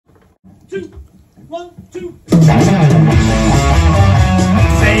2, 1, 2. Say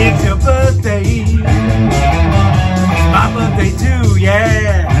it's your birthday. My birthday too,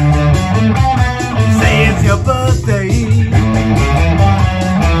 yeah. Say it's your birthday.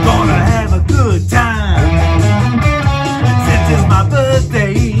 Gonna have a good time. Since it's my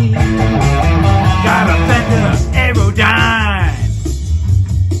birthday, got a Fender Aerodyne.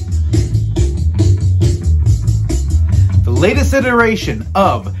 The latest iteration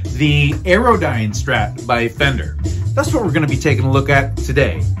of the Aerodyn Strat by Fender. That's what we're going to be taking a look at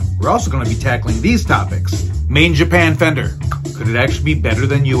today. We're also going to be tackling these topics. Made in Japan Fender. Could it actually be better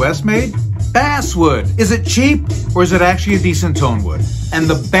than US made? Basswood. Is it cheap or is it actually a decent tone wood? And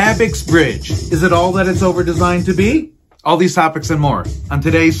the Babicz Bridge. Is it all that it's over-designed to be? All these topics and more on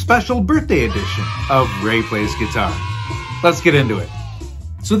today's special birthday edition of Ray Plays Guitar. Let's get into it.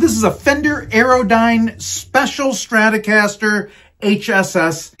 So this is a Fender Aerodyne Special Stratocaster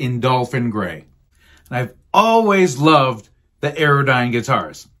HSS in Dolphin Grey. And I've always loved the Aerodyne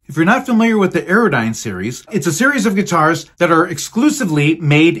guitars. If you're not familiar with the Aerodyne series, it's a series of guitars that are exclusively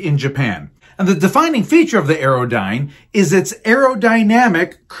made in Japan. And the defining feature of the Aerodyne is its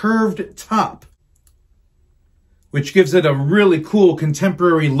aerodynamic curved top, which gives it a really cool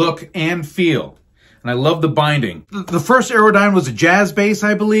contemporary look and feel. And I love the binding. The first Aerodyne was a jazz bass,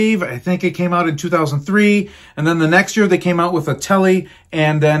 I believe. I think it came out in 2003. And then the next year they came out with a Tele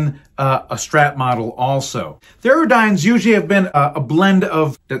and then a Strat model also. The Aerodynes usually have been a blend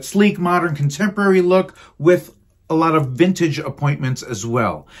of that sleek, modern, contemporary look with a lot of vintage appointments as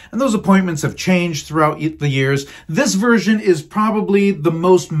well. And those appointments have changed throughout the years. This version is probably the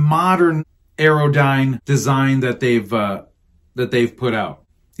most modern Aerodyne design that they've put out.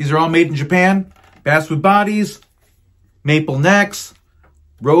 These are all made in Japan. Basswood bodies, maple necks,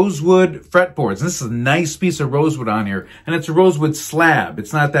 rosewood fretboards. And this is a nice piece of rosewood on here, and it's a rosewood slab.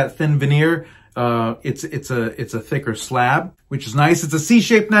 It's not that thin veneer. It's a thicker slab, which is nice. It's a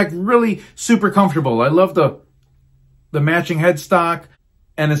C-shaped neck, really super comfortable. I love the matching headstock,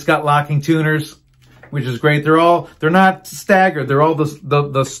 and it's got locking tuners, which is great. They're not staggered. They're all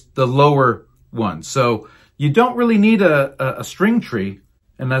the lower ones. So you don't really need a string tree,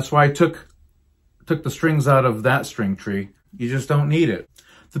 and that's why I took the strings out of that string tree. You just don't need it.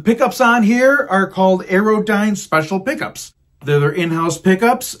 The pickups on here are called Aerodyne Special Pickups. They're their in-house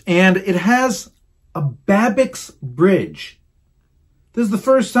pickups, and it has a Babicz Bridge. This is the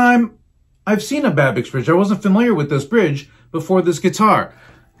first time I've seen a Babicz Bridge. I wasn't familiar with this bridge before this guitar.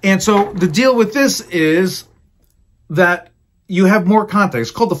 And so the deal with this is that you have more contact.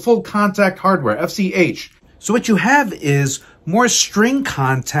 It's called the full contact hardware, FCH. So what you have is more string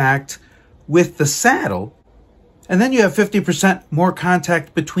contact with the saddle, and then you have 50% more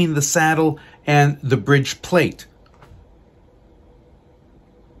contact between the saddle and the bridge plate.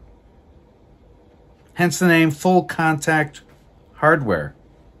 Hence the name full contact hardware.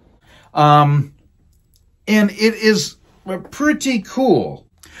 And it is pretty cool.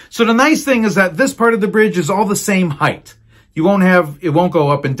 So the nice thing is that this part of the bridge is all the same height. It won't go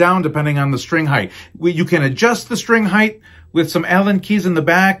up and down depending on the string height. You can adjust the string height with some Allen keys in the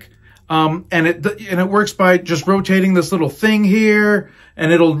back. And it works by just rotating this little thing here,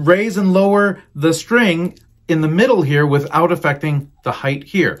 and it'll raise and lower the string in the middle here without affecting the height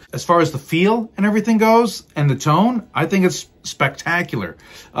here. As far as the feel and everything goes, and the tone, I think it's spectacular.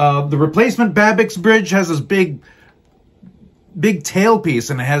 The replacement Babicz Bridge has this big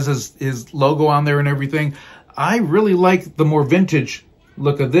tailpiece, and it has his logo on there and everything. I really like the more vintage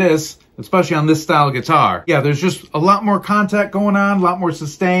look of this, especially on this style guitar. Yeah, there's just a lot more contact going on, a lot more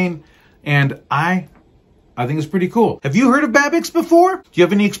sustain. And I think it's pretty cool. Have you heard of Babicz before? Do you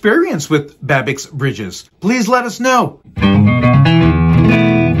have any experience with Babicz bridges? Please let us know.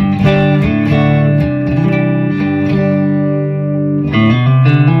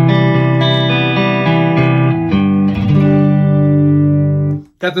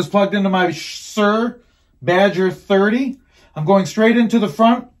 Got this plugged into my Sir Badger 30. I'm going straight into the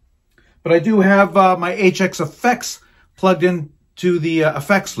front, but I do have my HX effects plugged in to the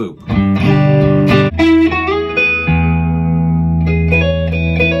effects loop.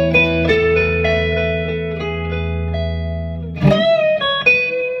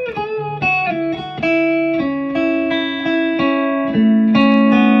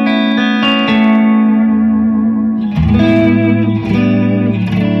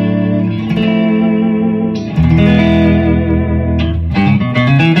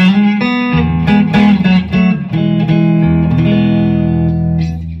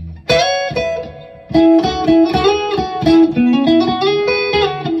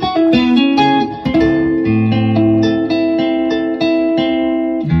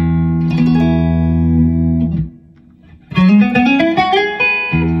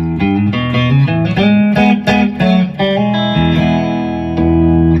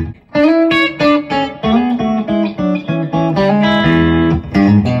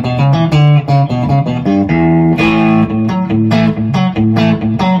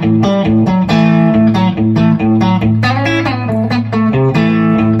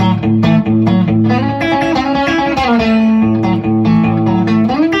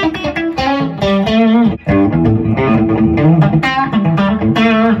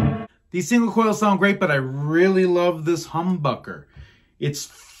 These single coils sound great, but I really love this humbucker. It's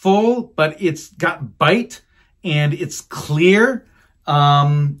full, but it's got bite and it's clear.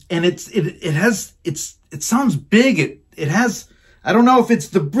 And it sounds big. It has, I don't know if it's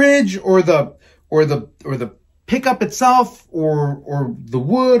the bridge or the pickup itself or the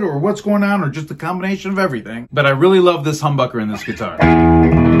wood or what's going on or just the combination of everything. But I really love this humbucker in this guitar.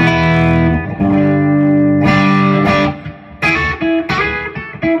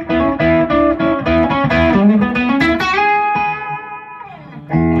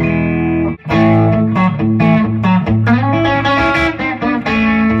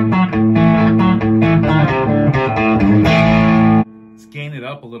 Let's gain it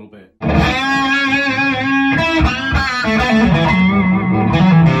up a little bit.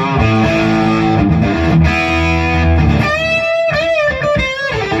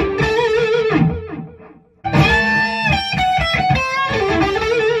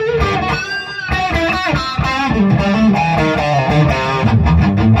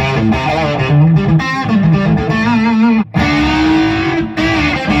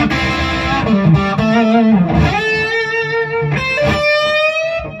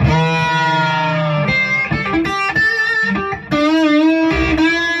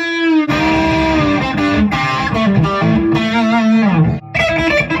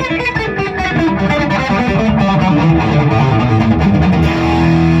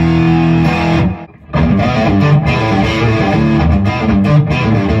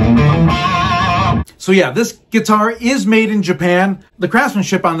 So yeah, this guitar is made in Japan. The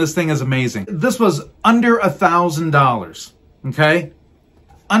craftsmanship on this thing is amazing. This was under $1,000, okay?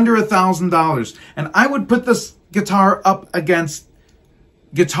 Under $1,000. And I would put this guitar up against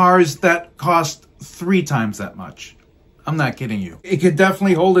guitars that cost 3 times that much. I'm not kidding you. It could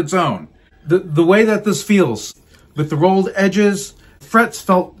definitely hold its own. The way that this feels, with the rolled edges, frets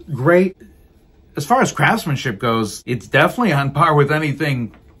felt great. As far as craftsmanship goes, it's definitely on par with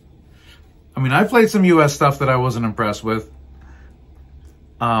anything. I mean, I played some US stuff that I wasn't impressed with.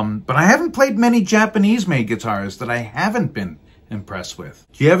 But I haven't played many Japanese-made guitars that I haven't been impressed with.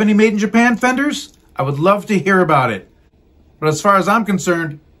 Do you have any made in Japan Fenders? I would love to hear about it. But as far as I'm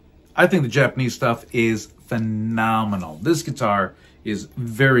concerned, I think the Japanese stuff is phenomenal. This guitar is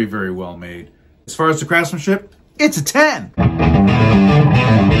very, very well made. As far as the craftsmanship, it's a 10.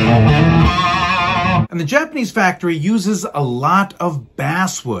 And the Japanese factory uses a lot of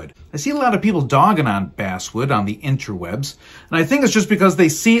basswood. I see a lot of people dogging on basswood on the interwebs, and I think it's just because they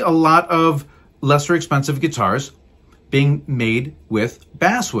see a lot of lesser expensive guitars being made with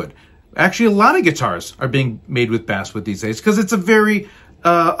basswood. Actually, a lot of guitars are being made with basswood these days because it's a very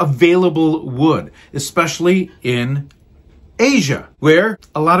available wood, especially in Asia, where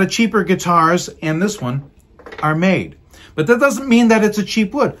a lot of cheaper guitars, and this one, are made. But that doesn't mean that it's a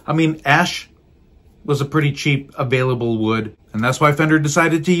cheap wood. I mean, ash was a pretty cheap available wood, and that's why Fender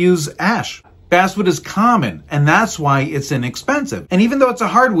decided to use ash. Basswood is common, and that's why it's inexpensive. And even though it's a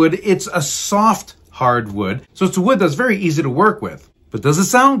hardwood, it's a soft hardwood, so it's a wood that's very easy to work with. But does it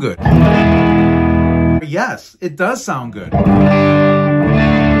sound good? Yes, it does sound good.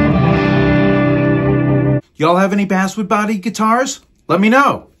 Y'all have any basswood body guitars? Let me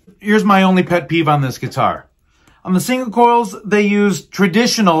know. Here's my only pet peeve on this guitar. On the single coils, they use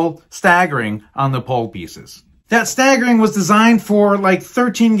traditional staggering on the pole pieces. That staggering was designed for like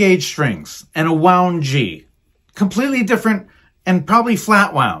 13 gauge strings and a wound G. Completely different, and probably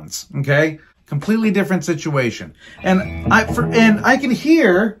flat wounds, okay? Completely different situation. And I can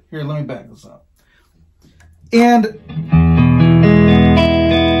hear, here, let me back this up. And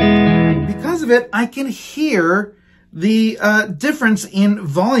because of it, I can hear the difference in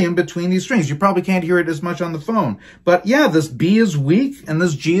volume between these strings. You probably can't hear it as much on the phone. But yeah, this B is weak and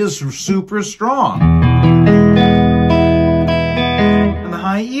this G is super strong. And the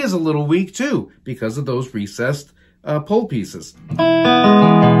high E is a little weak too because of those recessed pole pieces.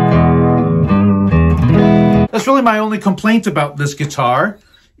 That's really my only complaint about this guitar,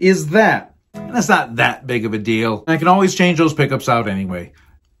 is that. And it's not that big of a deal. I can always change those pickups out anyway.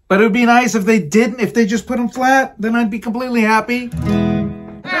 But it would be nice if they didn't. If they just put them flat, then I'd be completely happy.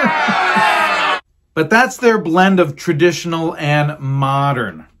 But that's their blend of traditional and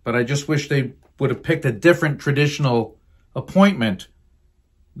modern. But I just wish they would have picked a different traditional appointment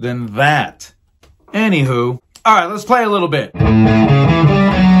than that. Anywho, all right, let's play a little bit.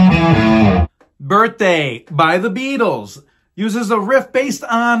 Birthday by the Beatles uses a riff based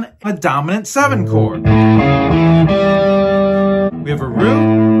on a dominant 7 chord. We have a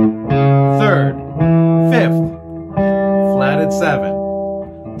root, 3rd, 5th, flatted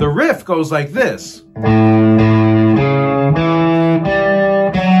 7. The riff goes like this.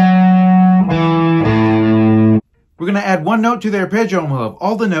 We're going to add one note to the arpeggio, and we'll have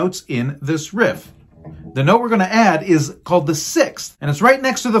all the notes in this riff. The note we're going to add is called the 6th, and it's right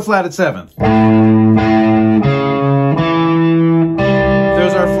next to the flatted 7th.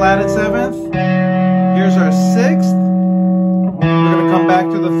 There's our flatted 7th. Here's our 6th. We're going to come back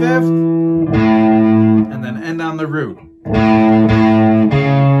to the 5th, and then end on the root.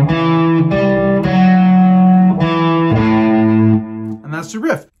 And that's the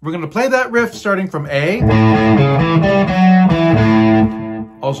riff. We're going to play that riff starting from A,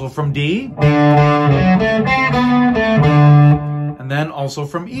 also from D, and then also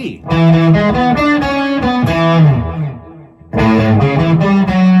from E.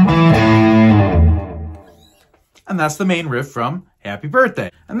 And that's the main riff from Happy Birthday.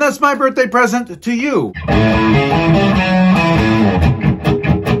 And that's my birthday present to you.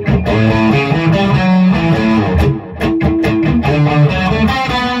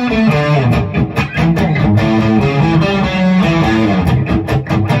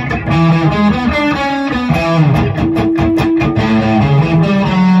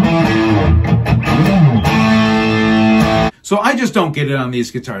 So I just don't get it on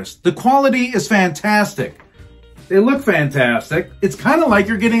these guitars. The quality is fantastic. They look fantastic. It's kind of like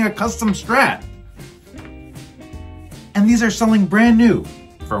you're getting a custom Strat. And these are selling brand new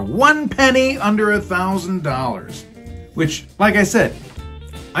for 1 penny under $1,000. Which, like I said,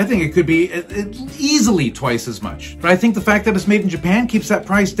 I think it could be easily twice as much. But I think the fact that it's made in Japan keeps that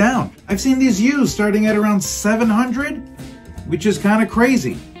price down. I've seen these used starting at around $700, which is kind of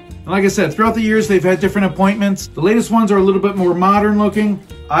crazy. And like I said, throughout the years, they've had different appointments. The latest ones are a little bit more modern looking.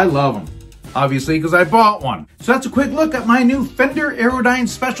 I love them, obviously, because I bought one. So that's a quick look at my new Fender Aerodyne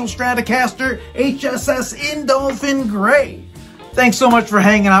Special Stratocaster HSS in Dolphin Grey. Thanks so much for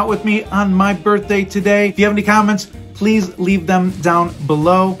hanging out with me on my birthday today. If you have any comments, please leave them down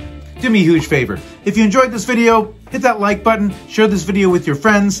below. Do me a huge favor. If you enjoyed this video, hit that like button, share this video with your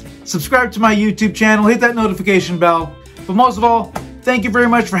friends, subscribe to my YouTube channel, hit that notification bell. But most of all, thank you very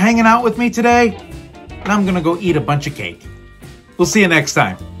much for hanging out with me today. And I'm gonna go eat a bunch of cake. We'll see you next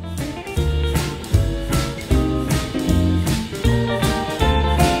time.